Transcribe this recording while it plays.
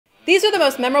These are the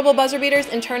most memorable buzzer beaters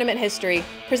in tournament history,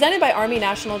 presented by Army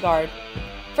National Guard.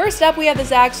 First up, we have the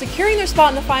Zags securing their spot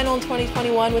in the final in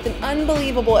 2021 with an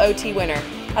unbelievable OT winner.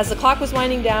 As the clock was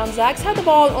winding down, Zags had the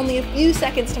ball in only a few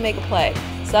seconds to make a play.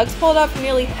 Suggs pulled up from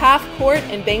nearly half court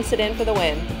and banks it in for the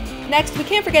win. Next, we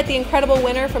can't forget the incredible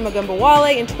winner from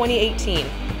Ogunbowale in 2018.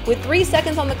 With 3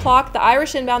 seconds on the clock, the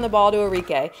Irish inbound the ball to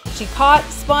Arike. She caught,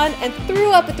 spun, and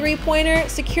threw up a three-pointer,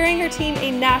 securing her team a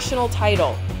national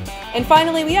title. And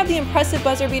finally, we have the impressive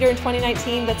buzzer beater in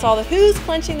 2019 that saw the Who's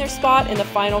clinching their spot in the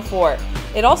Final Four.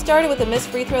 It all started with a missed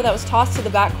free throw that was tossed to the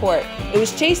backcourt. It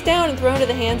was chased down and thrown to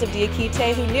the hands of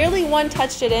Diakite, who nearly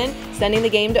one-touched it in, sending the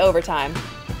game to overtime.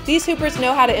 These Hoopers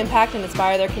know how to impact and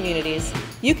inspire their communities.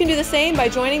 You can do the same by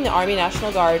joining the Army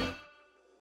National Guard.